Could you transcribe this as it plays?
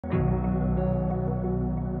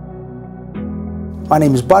My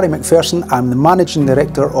name is Barry McPherson. I'm the Managing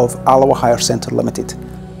Director of Alloa Hire Centre Limited.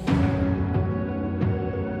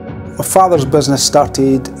 My father's business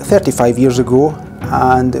started 35 years ago,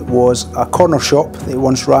 and it was a corner shop that he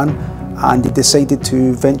once ran, and he decided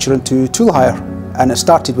to venture into tool hire. And it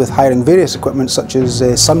started with hiring various equipment such as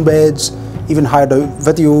sunbeds, even hired out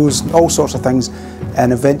videos, all sorts of things,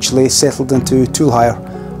 and eventually settled into tool hire.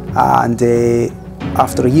 And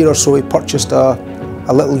after a year or so he purchased a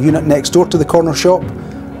little unit next door to the corner shop,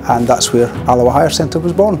 and that's where Alloa Hire Centre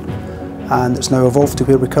was born. And it's now evolved to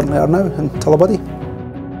where we currently are now in Tullibody.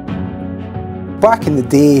 Back in the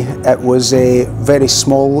day it was very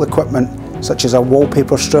small equipment such as a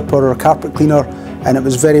wallpaper stripper or a carpet cleaner, and it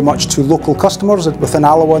was very much to local customers within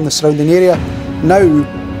Alloa and the surrounding area. Now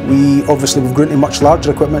we've grown to much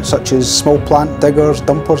larger equipment such as small plant diggers,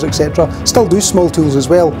 dumpers, etc. Still do small tools as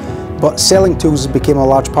well, but selling tools became a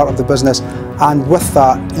large part of the business, and with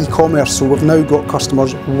that e-commerce, so we've now got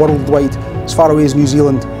customers worldwide, as far away as New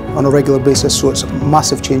Zealand on a regular basis, so it's a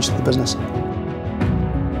massive change to the business.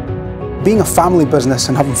 Being a family business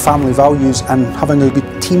and having family values and having a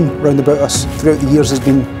good team round about us throughout the years has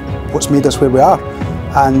been what's made us where we are,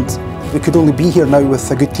 and we could only be here now with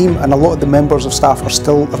a good team, and a lot of the members of staff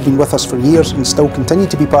have been with us for years and still continue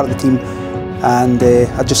to be part of the team, and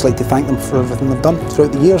I'd just like to thank them for everything they've done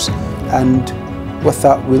throughout the years, and with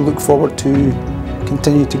that we look forward to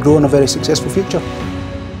continue to grow in a very successful future.